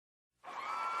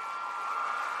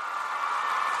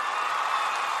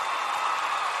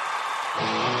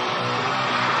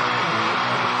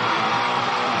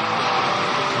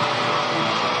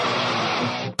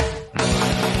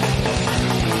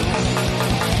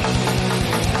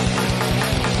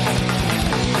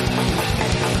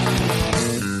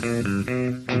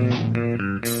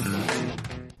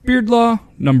Beard Law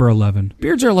number 11.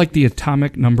 Beards are like the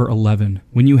atomic number 11.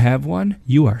 When you have one,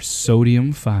 you are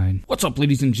sodium fine. What's up,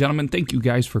 ladies and gentlemen? Thank you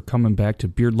guys for coming back to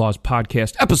Beard Law's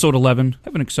podcast, episode 11. I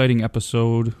have an exciting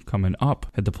episode coming up.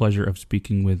 Had the pleasure of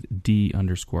speaking with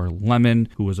D_Lemon,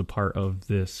 who was a part of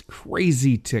this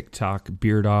crazy TikTok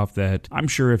beard off that I'm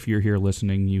sure if you're here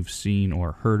listening, you've seen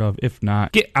or heard of. If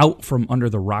not, get out from under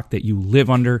the rock that you live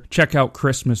under. Check out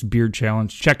Christmas Beard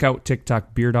Challenge. Check out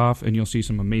TikTok Beard Off, and you'll see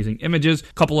some amazing images.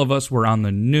 A couple of us were on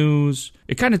the news.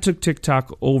 It kind of took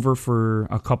TikTok over for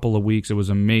a couple of weeks. It was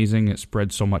amazing. It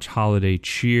spread so much holiday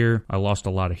cheer. I lost a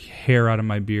lot of hair out of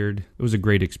my beard. It was a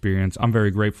great experience. I'm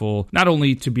very grateful not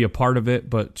only to be a part of it,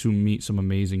 but to meet some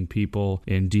amazing people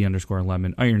in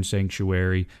D_Lemon, Iron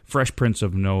Sanctuary, Fresh Prince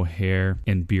of No Hair,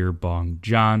 and Beer Bong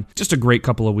John. Just a great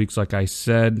couple of weeks, like I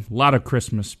said. A lot of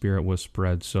Christmas spirit was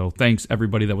spread. So thanks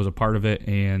everybody that was a part of it,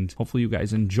 and hopefully you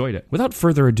guys enjoyed it. Without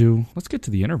further ado, let's get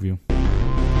to the interview.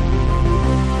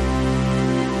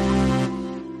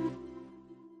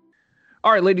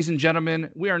 All right, ladies and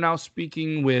gentlemen, we are now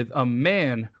speaking with a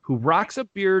man who rocks a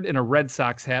beard and a Red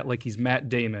Sox hat like he's Matt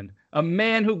Damon. A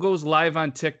man who goes live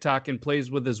on TikTok and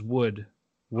plays with his wood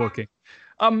working.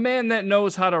 A man that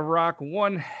knows how to rock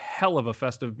one hell of a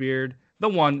festive beard. The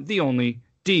one, the only,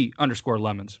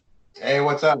 D_Lemons. Hey,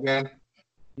 what's up, man?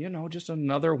 You know, just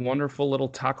another wonderful little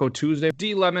Taco Tuesday.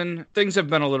 D-Lemon, things have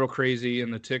been a little crazy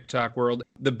in the TikTok world.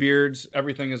 The beards,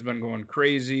 everything has been going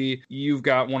crazy. You've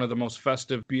got one of the most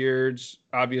festive beards.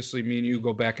 Obviously, me and you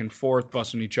go back and forth,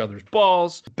 busting each other's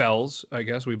bells, I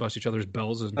guess. We bust each other's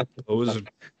bells and toes and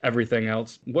everything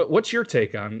else. What's your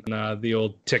take on the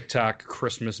old TikTok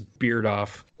Christmas beard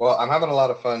off? Well, I'm having a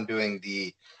lot of fun doing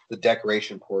the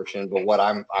decoration portion, but what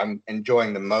I'm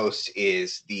enjoying the most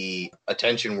is the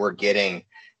attention we're getting.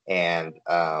 And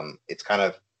it's kind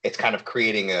of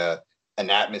creating an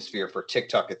atmosphere for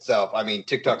TikTok itself. I mean,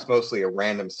 TikTok's mostly a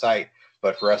random site,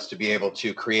 but for us to be able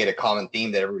to create a common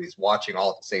theme that everybody's watching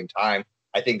all at the same time,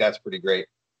 I think that's pretty great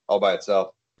all by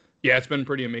itself. Yeah, it's been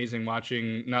pretty amazing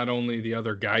watching not only the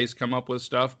other guys come up with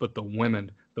stuff, but the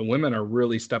women. The women are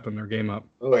really stepping their game up.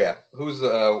 Oh, yeah. Who's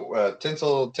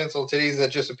Tinsel Titties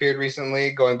that just appeared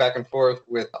recently, going back and forth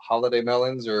with Holiday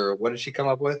Melons, or what did she come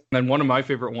up with? And then one of my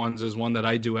favorite ones is one that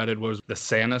I duetted was the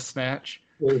Santa Snatch.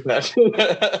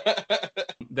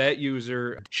 That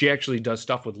user, she actually does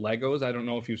stuff with Legos. I don't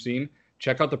know if you've seen.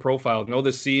 Check out the profile. Know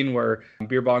the scene where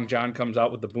Beer Bong John comes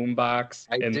out with the boombox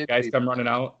and the guys come running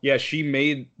out? Yeah, she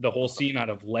made the whole scene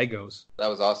out of Legos. That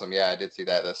was awesome. Yeah, I did see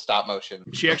that. The stop motion.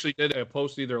 She actually did a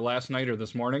post either last night or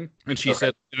this morning. And she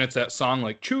said, and it's that song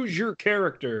like, choose your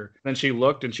character. Then she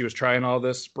looked and she was trying all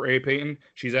this spray painting.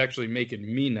 She's actually making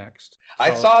me next. So,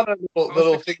 I saw the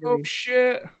little like, figure. Oh,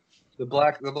 shit. The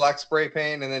black spray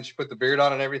paint, and then she put the beard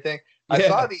on and everything.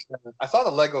 Yeah. I saw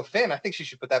the Lego Finn. I think she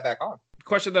should put that back on.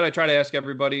 Question that I try to ask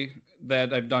everybody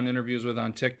that I've done interviews with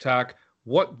on TikTok: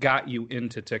 what got you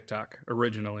into TikTok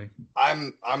originally?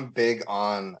 I'm big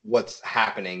on what's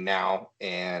happening now,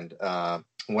 and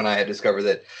when I had discovered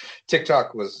that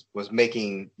TikTok was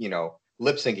making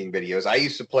lip syncing videos, I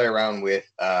used to play around with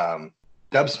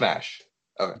Dub Smash.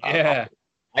 Yeah.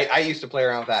 I used to play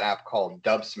around with that app called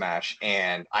Dub Smash,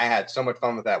 and I had so much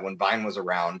fun with that when Vine was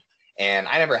around. And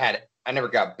I never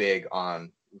got big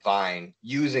on Vine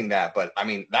using that, but I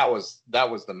mean that was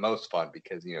the most fun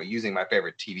because using my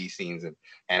favorite TV scenes and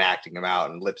acting them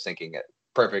out and lip syncing it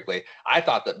perfectly. I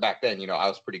thought that back then I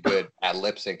was pretty good at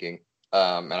lip syncing,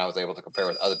 and I was able to compare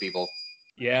with other people.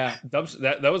 Yeah,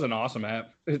 that was an awesome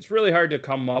app. It's really hard to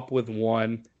come up with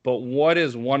one, but what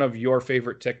is one of your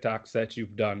favorite TikToks that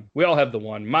you've done? We all have the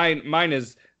one. Mine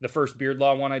is the first Beard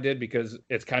Law one I did because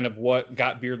it's kind of what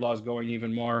got Beard Laws going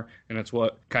even more, and it's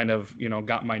what kind of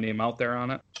got my name out there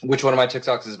on it. Which one of my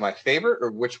TikToks is my favorite,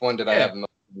 or which one did I have most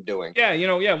doing?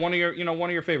 Yeah, one of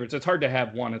your favorites. It's hard to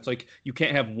have one. It's like you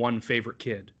can't have one favorite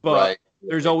kid, but right.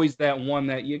 There's always that one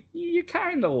that you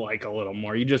kind of like a little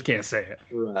more. You just can't say it.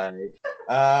 Right.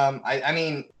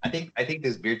 I think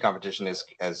this beard competition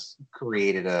has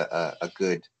created a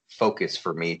good focus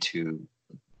for me to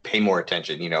pay more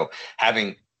attention.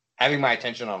 Having my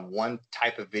attention on one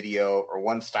type of video or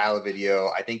one style of video.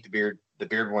 I think the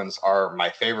beard ones are my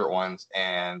favorite ones,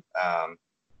 and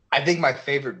I think my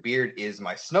favorite beard is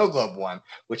my snow globe one,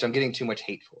 which I'm getting too much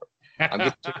hate for.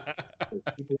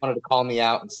 People wanted to call me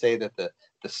out and say that the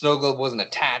snow globe wasn't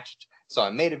attached, so I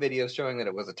made a video showing that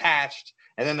it was attached,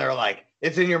 and then they're like,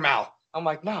 "It's in your mouth." I'm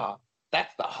like, "No,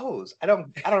 that's the hose." I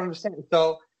don't understand.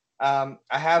 So I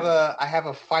have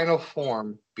a final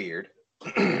form beard.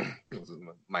 This is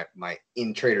my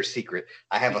in-trader secret.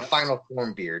 I have a final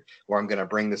form beard where I'm going to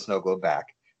bring the snow globe back,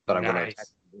 but I'm going to attach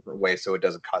it in a different way so it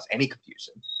doesn't cause any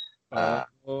confusion.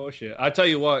 Oh shit! I tell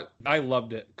you what, I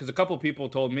loved it because a couple people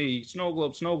told me snow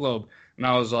globe, and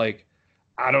I was like,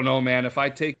 I don't know, man. If I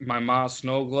take my mom's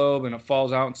snow globe and it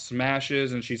falls out and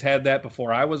smashes, and she's had that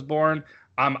before I was born,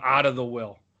 I'm out of the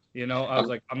will. You know, I was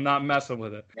like, I'm not messing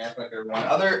with it. Yeah, that's my favorite one.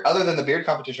 Other than the beard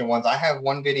competition ones, I have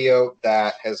one video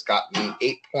that has gotten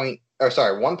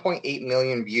 1.8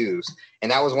 million views,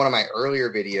 and that was one of my earlier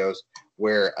videos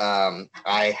where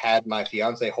I had my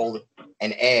fiance hold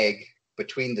an egg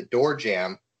between the door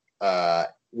jamb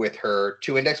with her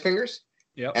two index fingers.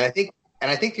 Yep. And I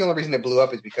think the only reason it blew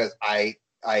up is because I'm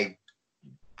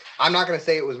not going to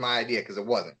say it was my idea because it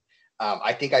wasn't.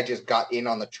 I think I just got in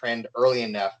on the trend early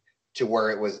enough to where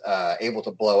it was able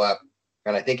to blow up,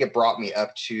 and I think it brought me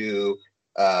up to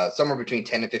somewhere between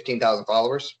 10 and 15,000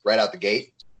 followers right out the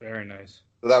gate. Very nice.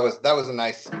 So that was a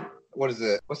nice. What's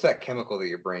that chemical that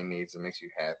your brain needs that makes you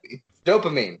happy?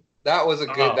 Dopamine. That was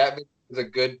a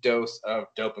good dose of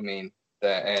dopamine.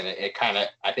 And it kind of,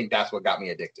 I think that's what got me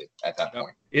addicted at that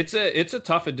point. It's a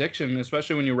tough addiction,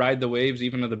 especially when you ride the waves,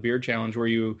 even of the beard challenge, where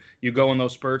you go in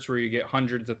those spurts where you get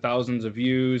hundreds of thousands of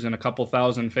views and a couple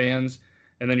thousand fans,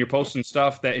 and then you're posting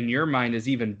stuff that in your mind is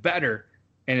even better,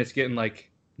 and it's getting like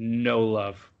no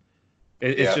love.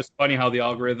 It's just funny how the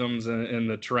algorithms and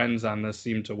the trends on this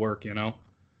seem to work, you know?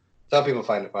 Some people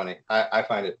find it funny. I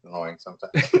find it annoying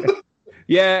sometimes.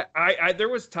 Yeah, I there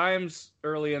was times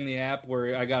early in the app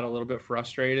where I got a little bit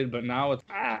frustrated, but now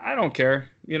I don't care.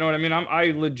 You know what I mean?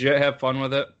 I legit have fun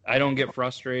with it. I don't get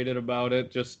frustrated about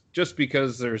it just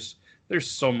because there's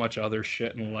so much other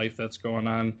shit in life that's going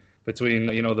on between,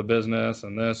 you know, the business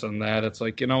and this and that. It's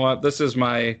like, you know what?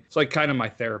 It's like kind of my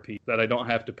therapy that I don't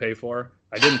have to pay for.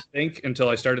 I didn't think until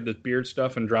I started this beard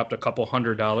stuff and dropped a couple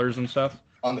 $100 and stuff.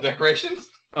 On the decorations?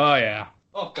 Oh, yeah.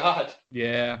 Oh, God.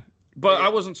 Yeah. But I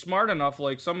wasn't smart enough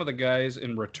like some of the guys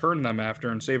and return them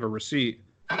after and save a receipt.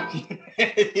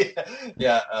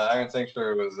 Yeah. Iron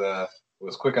Sanctuary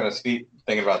was quick on his feet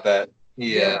thinking about that.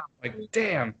 Yeah. Like,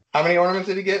 damn. How many ornaments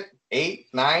did he get? 8,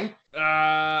 9?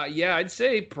 Yeah, I'd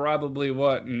say probably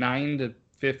 9 to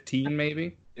 15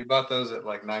 maybe. You bought those at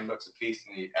like $9 a piece,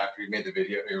 and after you made the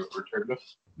video, you returned them.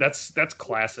 That's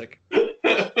classic.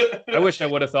 I wish I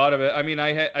would have thought of it. I mean,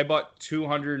 I bought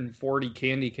 240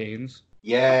 candy canes.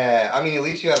 Yeah, I mean, at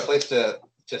least you had a place to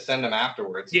send them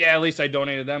afterwards. Yeah, at least I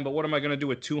donated them. But what am I going to do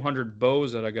with 200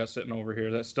 bows that I got sitting over here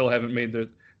that still haven't made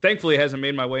thankfully hasn't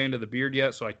made my way into the beard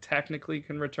yet, so I technically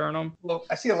can return them. Well,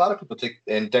 I see a lot of people take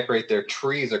and decorate their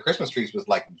trees, their Christmas trees, with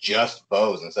like just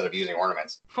bows instead of using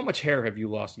ornaments. How much hair have you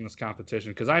lost in this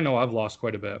competition? Because I know I've lost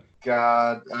quite a bit.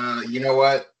 God, you know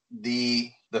what?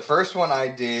 The first one I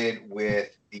did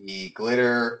with the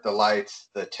glitter, the lights,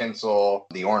 the tinsel,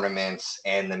 the ornaments,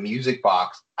 and the music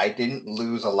box, I didn't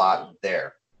lose a lot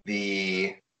there.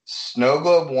 The snow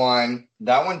globe one,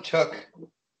 that one took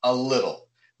a little.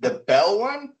 The bell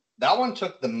one, that one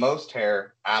took the most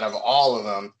hair out of all of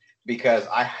them because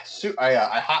I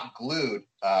hot glued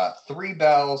 3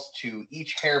 bells to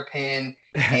each hairpin,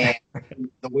 and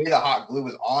the way the hot glue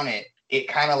was on it, it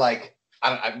kind of like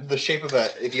the shape of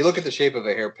if you look at the shape of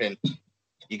a hairpin,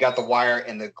 you got the wire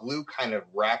and the glue kind of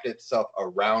wrapped itself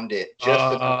around it.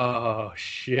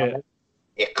 Shit.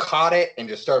 It caught it and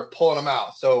just started pulling them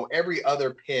out. So every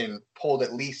other pin pulled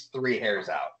at least 3 hairs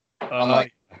out. I'm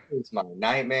like, it's my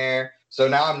nightmare. So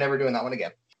now I'm never doing that one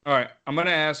again. All right. I'm going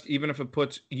to ask, even if it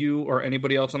puts you or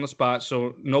anybody else on the spot,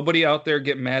 so nobody out there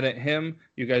get mad at him.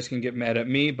 You guys can get mad at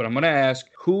me, but I'm going to ask,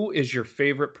 who is your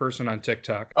favorite person on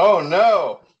TikTok? Oh,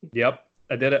 no. Yep.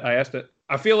 I did it. I asked it.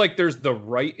 I feel like there's the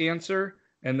right answer,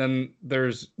 and then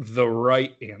there's the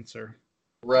right answer.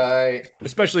 Right.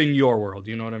 Especially in your world.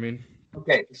 You know what I mean?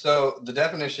 Okay. So the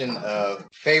definition of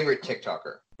favorite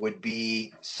TikToker would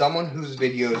be someone whose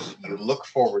videos you look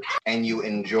forward to and you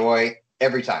enjoy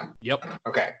every time. Yep.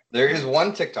 Okay. There is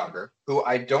one TikToker who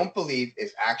I don't believe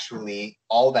is actually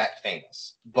all that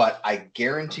famous, but I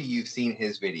guarantee you've seen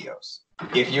his videos.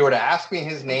 If you were to ask me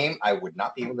his name, I would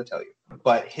not be able to tell you.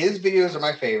 But his videos are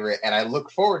my favorite, and I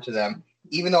look forward to them,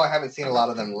 even though I haven't seen a lot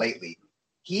of them lately.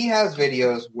 He has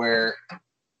videos where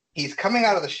he's coming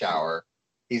out of the shower,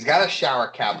 he's got a shower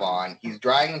cap on, he's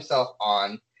drying himself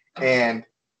on, and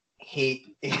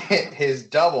his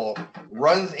double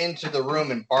runs into the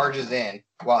room and barges in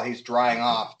while he's drying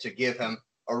off to give him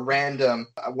a random,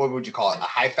 what would you call it, a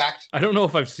high fact? I don't know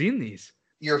if I've seen these.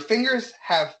 Your fingers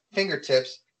have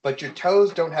fingertips, but your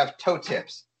toes don't have toe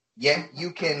tips. Yet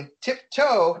you can tip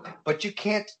toe, but you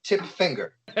can't tip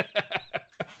finger.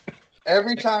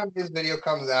 Every time his video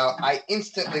comes out, I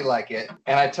instantly like it,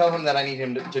 and I tell him that I need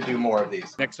him to do more of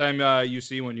these. Next time you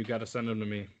see one, you got to send them to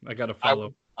me. I got to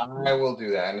follow. I will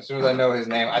do that. And as soon as I know his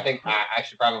name, I think I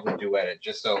should probably duet it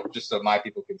just so my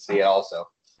people can see it also.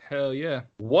 Hell yeah.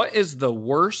 What is the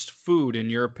worst food, in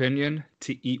your opinion,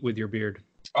 to eat with your beard?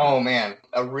 Oh man,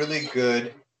 a really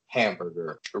good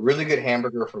hamburger. A really good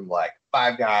hamburger from like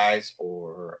Five Guys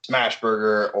or Smash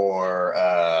Burger or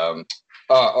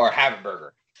Habit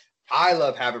Burger. I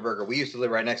love Habit Burger. We used to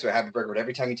live right next to a Habit Burger, but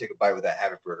every time you take a bite with that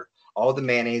Habit Burger, all the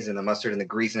mayonnaise and the mustard and the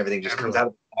grease and everything just comes out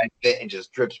of the side bit and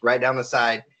just drips right down the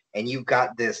side. And you've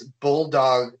got this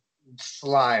bulldog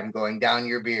slime going down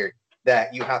your beard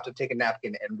that you have to take a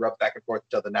napkin and rub back and forth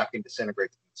until the napkin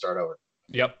disintegrates and start over.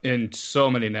 Yep, and so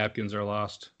many napkins are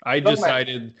lost. I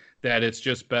decided that it's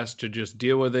just best to just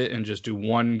deal with it and just do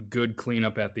one good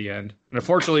cleanup at the end. And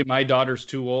unfortunately, my daughter's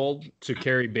too old to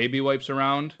carry baby wipes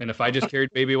around. And if I just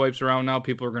carried baby wipes around now,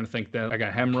 people are going to think that I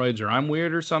got hemorrhoids or I'm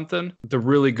weird or something. They're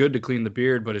really good to clean the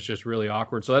beard, but it's just really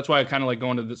awkward. So that's why I kind of like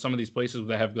going to some of these places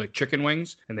that have like chicken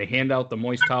wings and they hand out the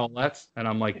moist towelettes. And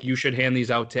I'm like, you should hand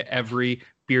these out to every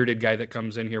bearded guy that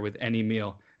comes in here with any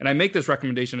meal. And I make this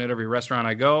recommendation at every restaurant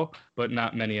I go, but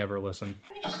not many ever listen.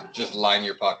 Just line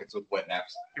your pockets with wet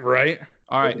naps. Right.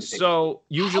 All right. So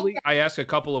usually I ask a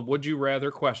couple of would you rather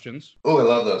questions. Oh, I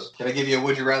love those. Can I give you a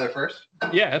would you rather first?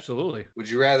 Yeah, absolutely. Would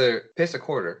you rather piss a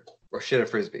quarter or shit a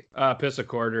Frisbee? Piss a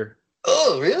quarter.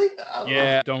 Oh, really?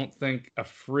 Yeah, don't think a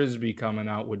Frisbee coming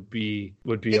out would be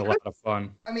a lot of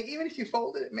fun. I mean, even if you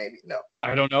folded it, maybe. No.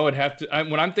 I don't know. It'd have to.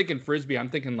 When I'm thinking Frisbee,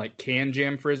 I'm thinking like can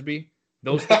jam Frisbee.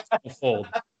 Those things will fold.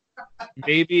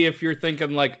 Maybe if you're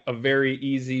thinking like a very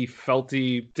easy,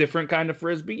 felty, different kind of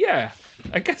Frisbee, yeah,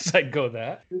 I guess I'd go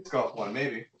that. Let's golf one,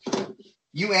 maybe.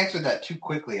 You answered that too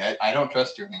quickly. I don't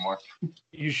trust you anymore.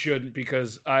 You shouldn't,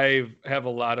 because I have a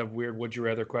lot of weird would you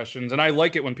rather questions, and I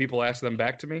like it when people ask them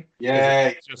back to me.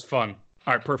 Yay. It's just fun.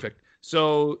 All right, perfect.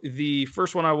 So the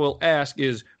first one I will ask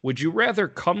is, would you rather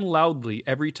come loudly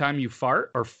every time you fart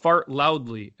or fart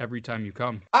loudly every time you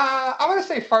come? I'm going to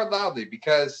say fart loudly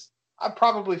because I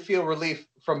probably feel relief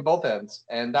from both ends,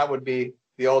 and that would be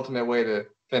the ultimate way to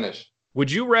finish. Would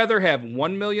you rather have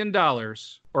 $1 million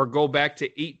or go back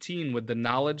to 18 with the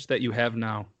knowledge that you have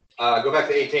now? Go back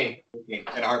to 18 in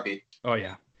a heartbeat. Oh,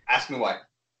 yeah. Ask me why.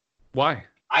 Why?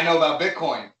 I know about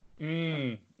Bitcoin.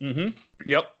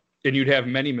 Yep. And you'd have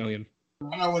many million.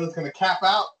 I know when it's going to cap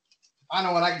out. I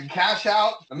know when I can cash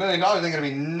out. $1 million ain't going to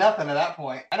be nothing at that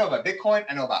point. I know about Bitcoin.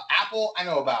 I know about Apple. I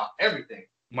know about everything.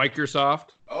 Microsoft.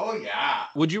 Oh, yeah.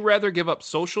 Would you rather give up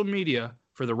social media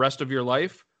for the rest of your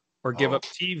life or give up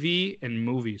TV and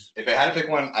movies? If I had to pick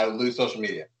one, I would lose social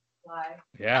media. Why?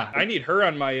 Yeah, I need her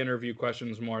on my interview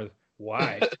questions more.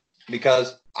 Why?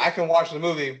 Because I can watch the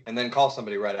movie and then call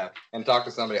somebody right after and talk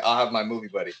to somebody. I'll have my movie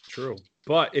buddy. True.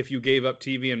 But if you gave up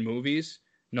TV and movies,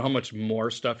 you know how much more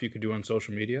stuff you could do on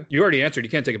social media? You already answered. You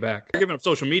can't take it back. You're giving up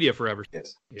social media forever.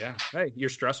 Yes. Yeah. Hey, your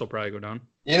stress will probably go down.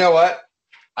 You know what?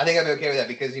 I think I'd be okay with that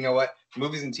because you know what?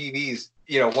 Movies and TVs,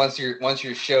 once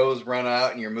your shows run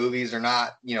out and your movies are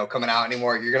not, coming out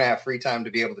anymore, you're going to have free time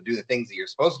to be able to do the things that you're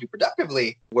supposed to do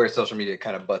productively, where social media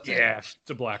kind of butts in. Yeah, it's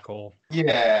a black hole.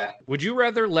 Yeah. Would you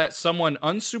rather let someone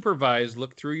unsupervised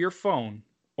look through your phone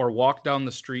or walk down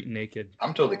the street naked?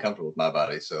 I'm totally comfortable with my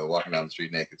body, so walking down the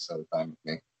street naked is totally fine with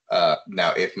me.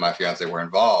 Now, if my fiance were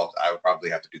involved, I would probably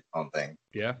have to do the phone thing.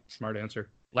 Yeah, smart answer.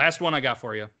 Last one I got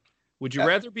for you. Would you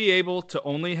rather be able to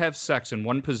only have sex in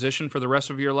one position for the rest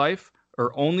of your life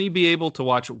or only be able to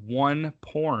watch one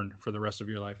porn for the rest of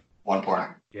your life? One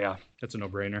porn. Yeah, that's a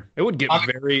no-brainer. It would get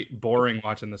very boring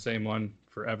watching the same one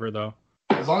forever, though.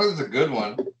 As long as it's a good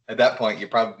one, at that point, you'd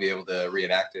probably be able to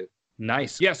reenact it.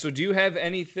 Nice. Yeah, so do you have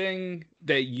anything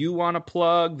that you want to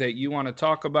plug, that you want to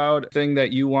talk about, thing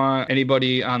that you want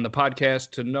anybody on the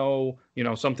podcast to know,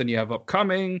 something you have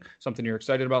upcoming, something you're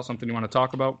excited about, something you want to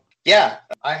talk about? Yeah,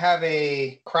 I have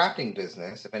a crafting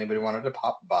business. If anybody wanted to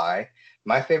pop by,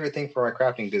 my favorite thing for my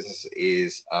crafting business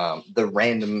is the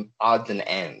random odds and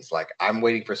ends. Like I'm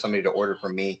waiting for somebody to order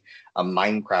from me a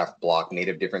Minecraft block made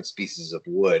of different species of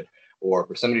wood, or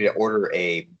for somebody to order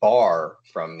a bar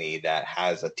from me that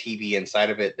has a TV inside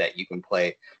of it that you can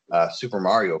play Super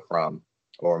Mario from,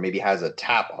 or maybe has a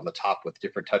tap on the top with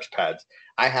different touchpads.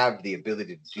 I have the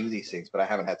ability to do these things, but I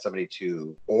haven't had somebody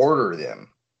to order them.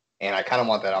 And I kind of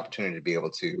want that opportunity to be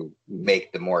able to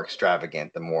make the more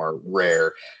extravagant, the more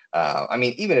rare.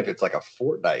 Even if it's like a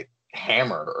Fortnite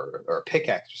hammer or a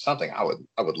pickaxe or something, I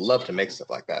would love to make stuff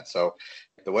like that. So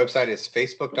the website is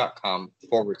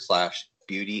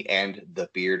facebook.com/Beauty and the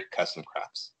Beard Custom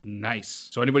Crafts. Nice.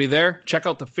 So anybody there, check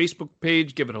out the Facebook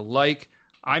page, give it a like.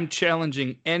 I'm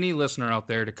challenging any listener out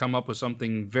there to come up with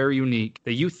something very unique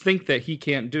that you think that he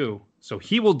can't do. So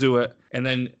he will do it, and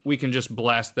then we can just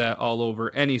blast that all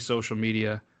over any social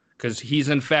media, because he's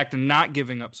in fact not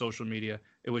giving up social media.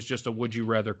 It was just a would you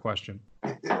rather question.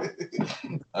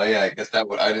 Oh yeah, I guess I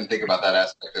didn't think about that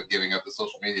aspect of giving up the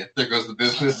social media. There goes the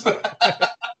business.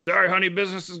 Sorry, honey,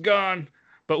 business is gone.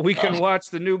 But we can watch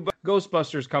the new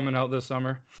Ghostbusters coming out this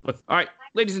summer. But all right,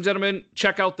 ladies and gentlemen,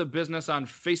 check out the business on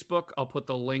Facebook. I'll put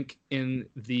the link in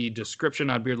the description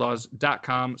on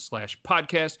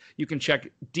beardlaws.com/podcast. You can check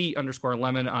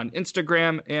D_lemon on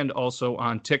Instagram and also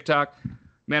on TikTok.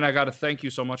 Man, I got to thank you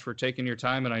so much for taking your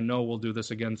time, and I know we'll do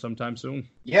this again sometime soon.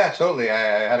 Yeah, totally. I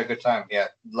had a good time. Yeah,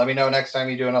 let me know next time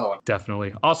you do another one.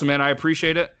 Definitely. Awesome, man. I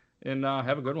appreciate it, and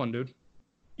have a good one, dude.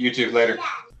 You too. Later.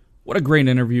 What a great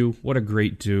interview. What a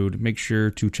great dude. Make sure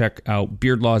to check out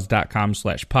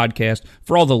beardlaws.com/podcast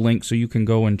for all the links so you can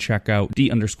go and check out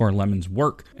D_lemon's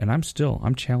work. And I'm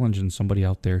challenging somebody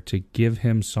out there to give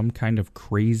him some kind of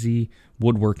crazy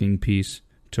woodworking piece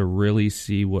to really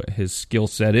see what his skill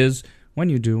set is. When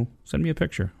you do, send me a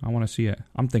picture. I want to see it.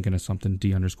 I'm thinking of something,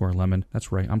 D_lemon.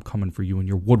 That's right. I'm coming for you and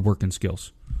your woodworking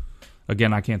skills.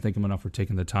 Again, I can't thank him enough for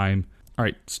taking the time. All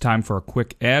right, it's time for a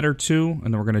quick ad or two,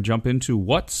 and then we're going to jump into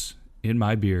what's in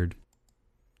my beard.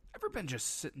 Ever been just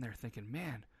sitting there thinking,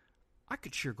 man, I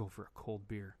could sure go for a cold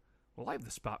beer? Well, I have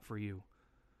the spot for you.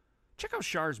 Check out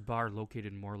Char's Bar,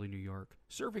 located in Morley, New York,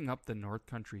 serving up the North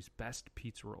Country's best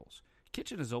pizza rolls.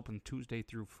 Kitchen is open Tuesday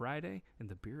through Friday, and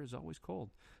the beer is always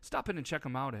cold. Stop in and check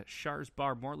them out at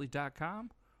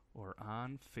charsbarmorley.com or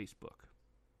on Facebook.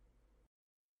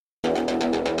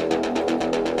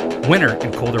 Winter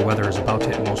and colder weather is about to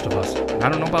hit most of us. And I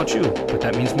don't know about you, but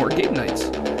that means more game nights.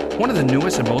 One of the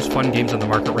newest and most fun games on the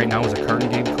market right now is a card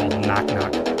game called Knock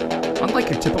Knock.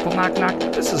 Unlike your typical Knock Knock,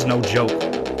 this is no joke.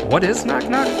 What is Knock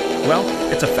Knock? Well,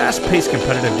 it's a fast-paced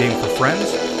competitive game for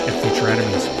friends and future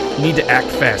enemies. You need to act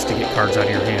fast to get cards out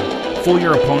of your hand, fool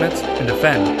your opponents, and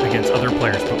defend against other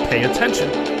players. But pay attention.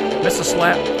 Miss a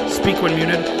slap, speak when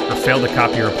muted, or fail to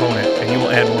copy your opponent, and you will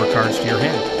add more cards to your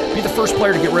hand. Be the first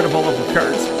player to get rid of all of your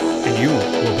cards, and you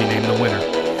will be named the winner.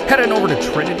 Head on over to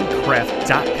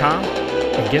trinitycraft.com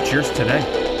and get yours today.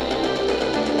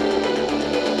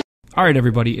 All right,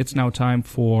 everybody, it's now time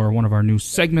for one of our new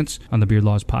segments on the Beard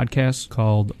Laws podcast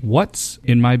called What's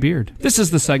in My Beard? This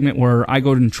is the segment where I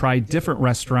go and try different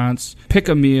restaurants, pick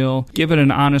a meal, give it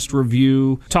an honest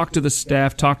review, talk to the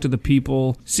staff, talk to the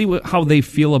people, see how they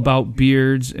feel about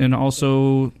beards, and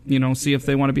also, see if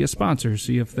they want to be a sponsor,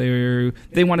 see if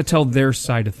they want to tell their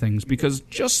side of things. Because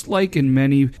just like in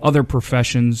many other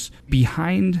professions,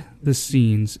 behind the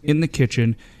scenes, in the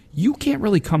kitchen, you can't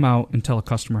really come out and tell a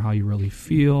customer how you really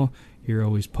feel. You're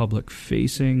always public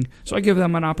facing. So I give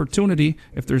them an opportunity.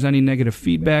 If there's any negative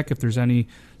feedback, if there's any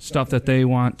stuff that they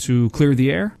want to clear the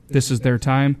air, this is their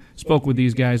time. Spoke with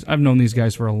these guys. I've known these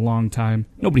guys for a long time.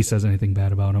 Nobody says anything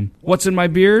bad about them. What's in my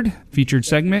beard? Featured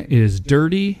segment is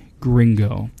Dirty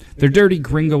Gringo. Their Dirty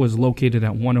Gringo is located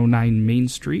at 109 Main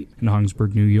Street in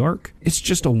Hongsburg, New York. It's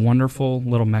just a wonderful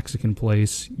little Mexican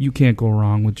place. You can't go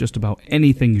wrong with just about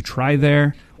anything you try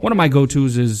there. One of my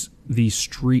go-tos is the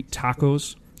street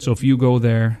tacos. So if you go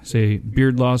there, say,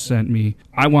 Beard Law sent me,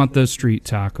 I want the street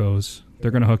tacos.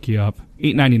 They're going to hook you up.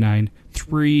 $8.99,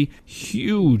 3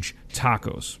 huge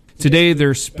tacos. Today,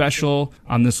 their special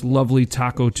on this lovely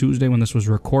Taco Tuesday when this was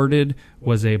recorded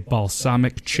was a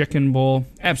balsamic chicken bowl.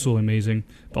 Absolutely amazing.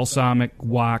 Balsamic,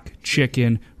 guac,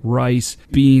 chicken, rice,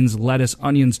 beans, lettuce,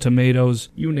 onions, tomatoes,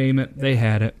 you name it, they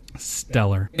had it.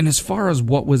 Stellar. And as far as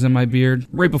what was in my beard,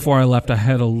 right before I left, I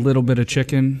had a little bit of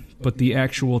chicken, but the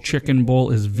actual chicken bowl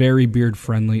is very beard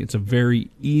friendly. It's a very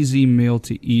easy meal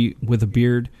to eat with a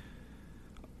beard.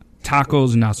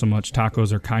 Tacos, not so much.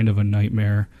 Tacos are kind of a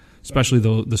nightmare. Especially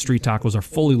though the street tacos are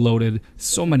fully loaded.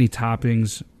 So many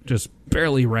toppings, just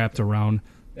barely wrapped around.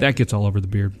 That gets all over the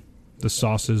beard. The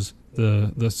sauces,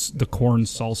 the corn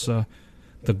salsa,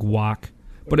 the guac.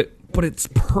 But it's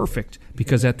perfect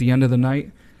because at the end of the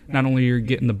night, not only you're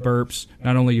getting the burps,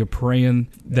 not only you're praying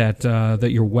that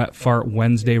your wet fart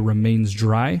Wednesday remains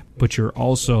dry, but you're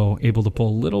also able to pull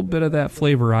a little bit of that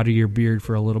flavor out of your beard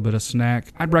for a little bit of snack.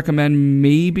 I'd recommend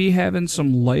maybe having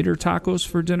some lighter tacos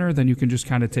for dinner. Then you can just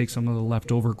kind of take some of the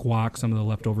leftover guac, some of the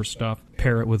leftover stuff,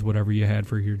 pair it with whatever you had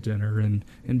for your dinner, and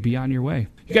be on your way.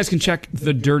 You guys can check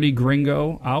the Dirty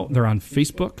Gringo out. They're on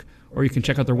Facebook, or you can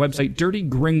check out their website,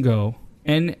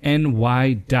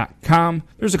 dirtygringo.nny.com.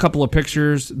 There's a couple of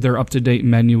pictures. Their up-to-date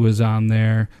menu is on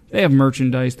there. They have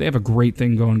merchandise. They have a great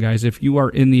thing going, guys. If you are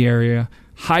in the area,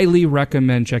 highly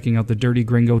recommend checking out the Dirty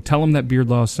Gringo. Tell them that Beard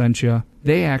Law sent you.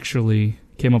 They actually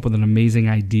came up with an amazing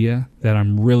idea that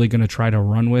I'm really going to try to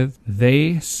run with.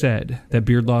 They said that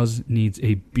Beard Laws needs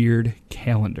a beard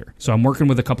calendar. So I'm working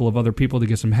with a couple of other people to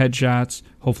get some headshots.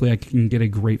 Hopefully I can get a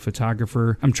great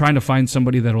photographer. I'm trying to find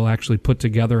somebody that will actually put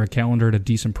together a calendar at a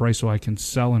decent price so I can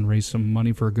sell and raise some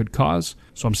money for a good cause.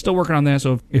 So I'm still working on that.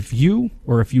 So if you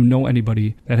or if you know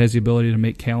anybody that has the ability to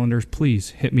make calendars, please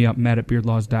hit me up,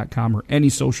 matt@beardlaws.com, or any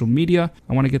social media.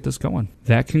 I want to get this going.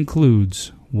 That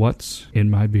concludes What's in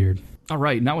My Beard. All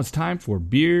right, now it's time for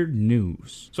Beard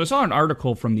News. So I saw an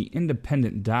article from the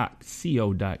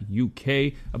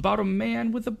independent.co.uk about a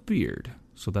man with a beard.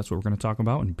 So that's what we're going to talk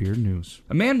about in Beard News.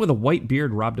 A man with a white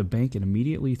beard robbed a bank and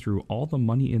immediately threw all the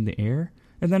money in the air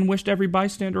and then wished every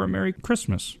bystander a Merry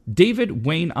Christmas. David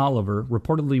Wayne Oliver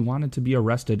reportedly wanted to be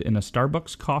arrested in a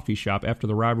Starbucks coffee shop after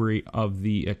the robbery of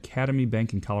the Academy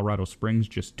Bank in Colorado Springs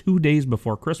just 2 days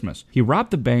before Christmas. He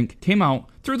robbed the bank, came out,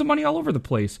 threw the money all over the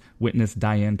place, witness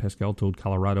Diane Pascal told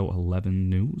Colorado 11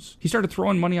 News. He started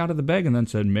throwing money out of the bag and then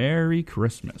said, Merry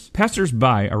Christmas.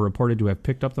 Passers-by are reported to have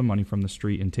picked up the money from the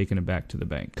street and taken it back to the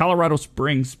bank. Colorado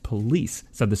Springs police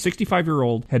said the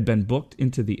 65-year-old had been booked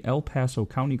into the El Paso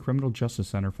County Criminal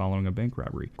Justice Center following a bank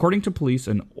robbery. According to police,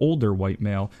 an older white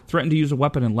male threatened to use a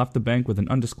weapon and left the bank with an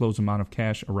undisclosed amount of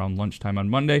cash around lunchtime on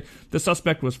Monday. The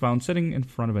suspect was found sitting in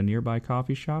front of a nearby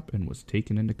coffee shop and was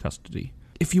taken into custody.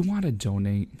 If you want to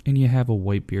donate and you have a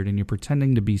white beard and you're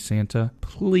pretending to be Santa,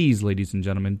 please, ladies and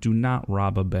gentlemen, do not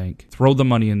rob a bank. Throw the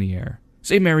money in the air.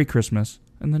 Say Merry Christmas,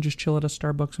 and then just chill at a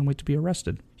Starbucks and wait to be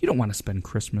arrested. You don't want to spend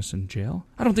Christmas in jail.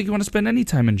 I don't think you want to spend any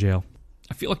time in jail.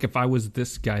 I feel like if I was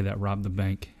this guy that robbed the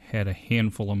bank, had a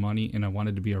handful of money, and I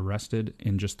wanted to be arrested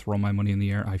and just throw my money in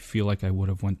the air, I feel like I would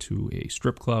have went to a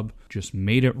strip club, just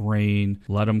made it rain,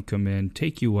 let them come in,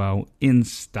 take you out in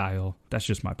style. That's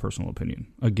just my personal opinion.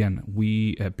 Again,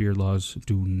 we at Beard Laws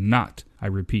do not, I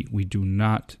repeat, we do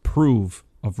not approve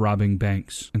of robbing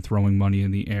banks and throwing money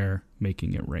in the air,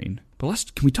 making it rain.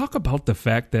 But can we talk about the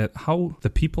fact that how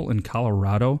the people in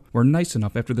Colorado were nice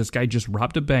enough after this guy just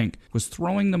robbed a bank, was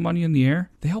throwing the money in the air,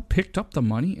 they all picked up the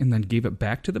money and then gave it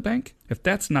back to the bank? If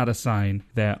that's not a sign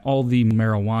that all the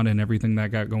marijuana and everything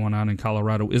that got going on in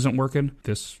Colorado isn't working,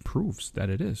 this proves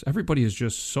that it is. Everybody is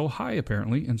just so high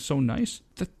apparently and so nice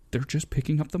that they're just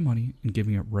picking up the money and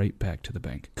giving it right back to the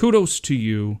bank. Kudos to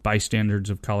you, bystanders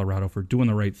of Colorado, for doing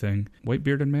the right thing. White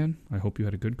bearded man, I hope you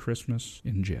had a good Christmas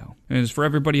in jail. And as for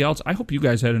everybody else, I hope you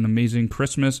guys had an amazing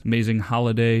Christmas, amazing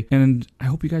holiday, and I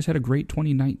hope you guys had a great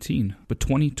 2019. But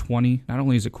 2020, not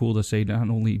only is it cool to say, not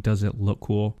only does it look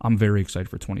cool, I'm very excited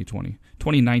for 2020.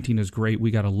 2019 is great.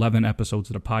 We got 11 episodes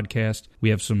of the podcast. We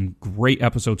have some great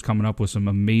episodes coming up with some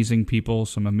amazing people,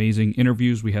 some amazing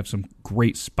interviews. We have some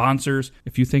great sponsors.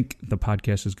 If you think the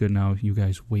podcast is good now, you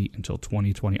guys wait until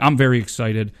 2020. I'm very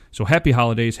excited. So happy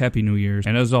holidays, happy New Year's,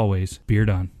 and as always, beard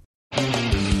on.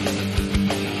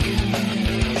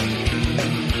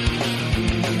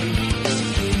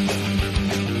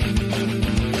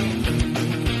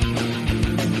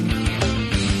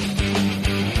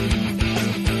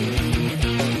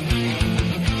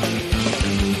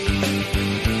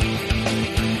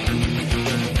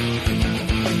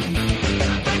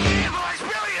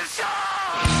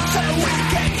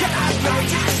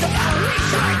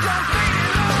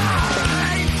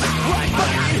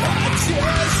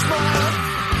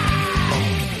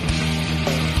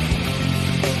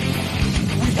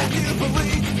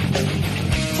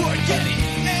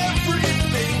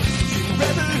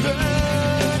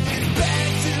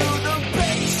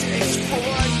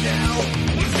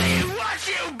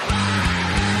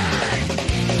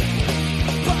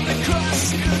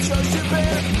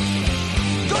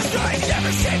 Those strikes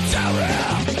never seem to end.